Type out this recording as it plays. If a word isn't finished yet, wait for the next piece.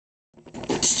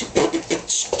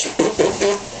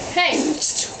Hey, we're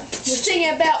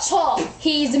singing about Paul.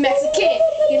 He's a Mexican.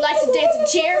 He likes to dance in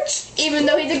chairs, even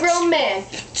though he's a grown man.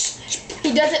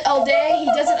 He does it all day, he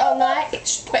does it all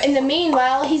night, but in the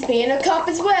meanwhile, he's being a cop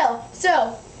as well.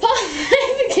 So, Paul's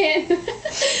Mexican.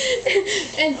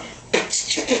 and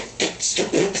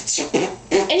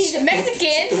he's a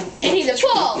Mexican, and he's a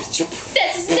Paul.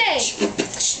 That's his name.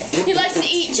 He likes to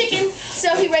eat chicken,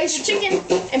 so he raised a chicken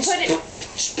and put it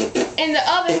in the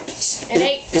oven and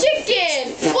ate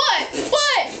chicken. What?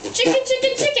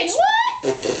 Chicken. What?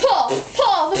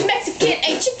 Paul, the Mexican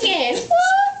ate chicken.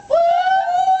 What?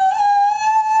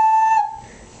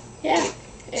 Yeah.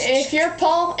 If you're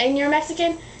Paul and you're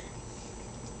Mexican,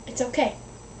 it's okay.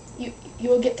 You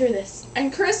will get through this.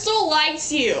 And Crystal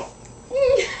likes you.